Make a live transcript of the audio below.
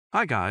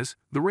Hi guys,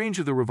 the range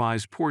of the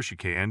revised Porsche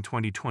Cayenne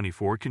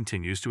 2024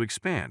 continues to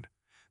expand,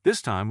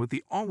 this time with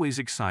the always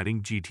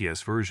exciting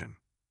GTS version.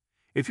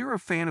 If you're a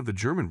fan of the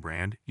German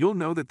brand, you'll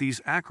know that these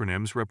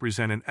acronyms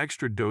represent an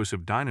extra dose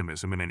of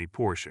dynamism in any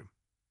Porsche.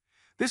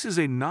 This is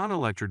a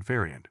non-electric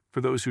variant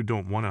for those who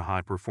don't want a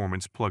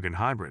high-performance plug-in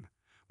hybrid,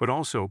 but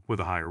also with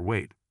a higher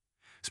weight.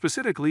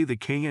 Specifically, the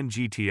Cayenne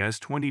GTS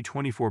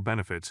 2024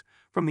 benefits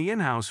from the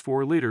in-house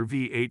 4-liter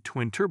V8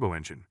 twin-turbo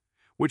engine,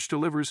 which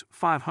delivers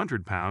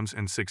 500 pounds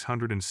and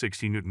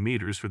 660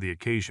 Nm for the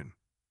occasion.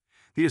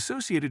 The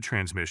associated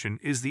transmission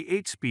is the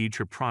 8-speed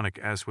Tiptronic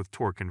S with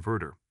torque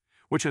converter,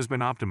 which has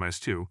been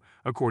optimized to,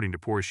 according to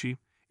Porsche,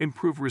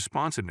 improve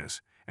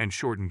responsiveness and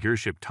shorten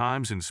gearshift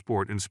times in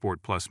Sport and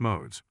Sport Plus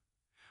modes.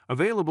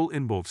 Available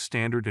in both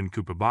standard and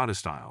coupe body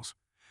styles,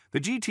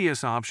 the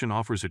GTS option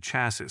offers a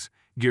chassis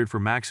geared for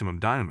maximum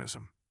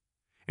dynamism.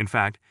 In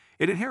fact,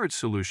 it inherits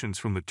solutions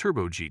from the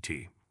Turbo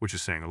GT, which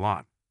is saying a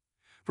lot.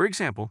 For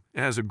example, it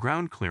has a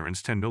ground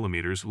clearance 10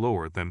 mm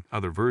lower than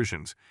other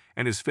versions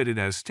and is fitted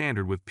as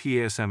standard with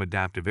PASM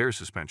adaptive air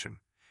suspension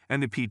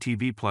and the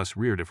PTV Plus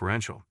rear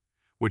differential,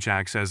 which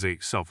acts as a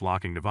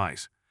self-locking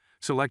device,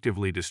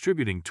 selectively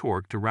distributing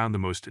torque to round the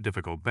most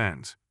difficult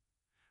bends.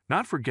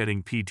 Not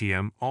forgetting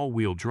PTM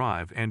all-wheel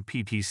drive and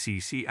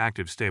PTCC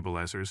active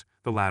stabilizers,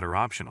 the latter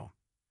optional.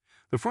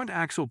 The front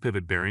axle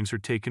pivot bearings are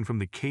taken from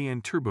the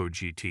Cayenne Turbo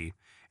GT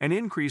and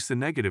increase the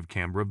negative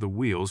camber of the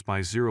wheels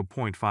by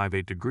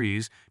 0.58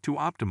 degrees to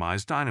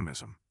optimize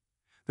dynamism.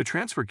 The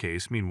transfer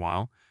case,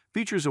 meanwhile,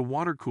 features a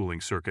water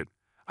cooling circuit,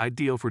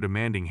 ideal for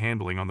demanding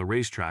handling on the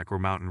racetrack or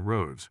mountain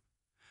roads.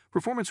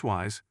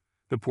 Performance-wise,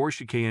 the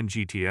Porsche Cayenne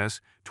GTS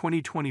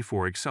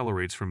 2024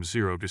 accelerates from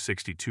 0 to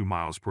 62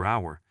 miles per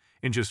hour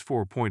in just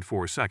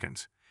 4.4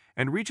 seconds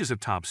and reaches a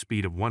top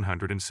speed of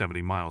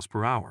 170 miles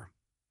per hour.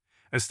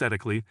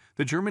 Aesthetically,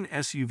 the German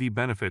SUV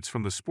benefits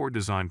from the sport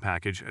design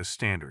package as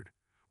standard,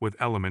 with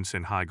elements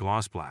in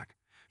high-gloss black,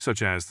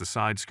 such as the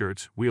side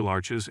skirts, wheel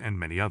arches, and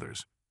many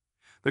others.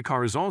 The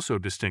car is also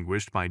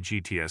distinguished by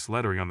GTS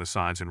lettering on the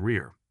sides and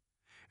rear.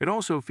 It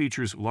also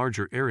features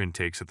larger air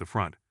intakes at the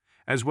front,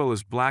 as well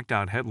as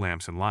blacked-out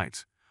headlamps and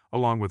lights,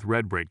 along with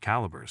red brake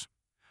calipers.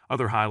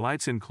 Other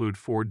highlights include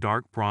 4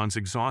 dark bronze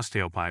exhaust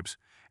tailpipes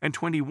and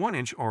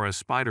 21-inch RS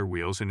Spider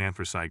wheels in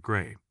anthracite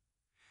gray.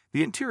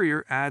 The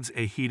interior adds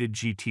a heated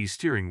GT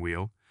steering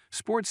wheel,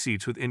 sport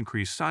seats with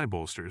increased side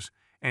bolsters,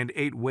 and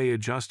 8-way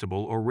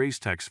adjustable or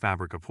Racetex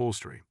fabric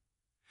upholstery.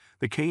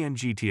 The Cayenne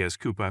GTS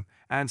Coupe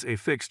adds a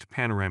fixed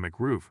panoramic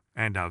roof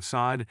and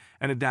outside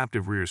an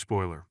adaptive rear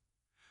spoiler.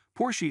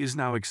 Porsche is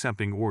now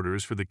accepting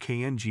orders for the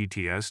Cayenne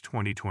GTS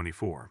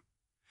 2024.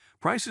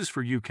 Prices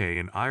for UK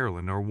and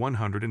Ireland are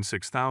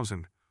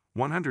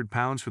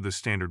 £106,100 for the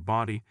standard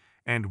body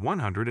and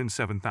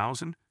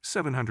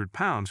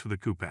 £107,700 for the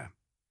coupe.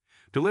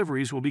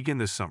 Deliveries will begin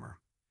this summer.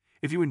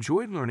 If you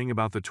enjoyed learning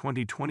about the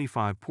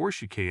 2025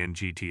 Porsche Cayenne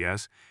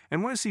GTS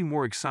and want to see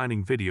more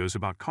exciting videos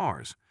about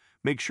cars,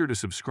 make sure to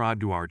subscribe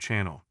to our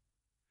channel.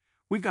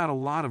 We've got a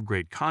lot of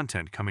great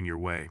content coming your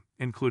way,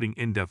 including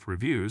in-depth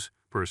reviews,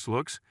 first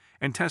looks,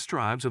 and test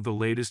drives of the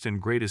latest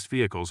and greatest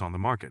vehicles on the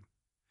market.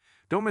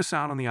 Don't miss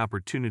out on the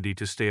opportunity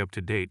to stay up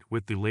to date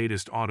with the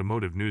latest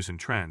automotive news and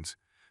trends,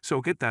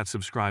 so hit that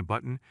subscribe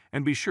button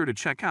and be sure to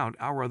check out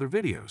our other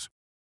videos.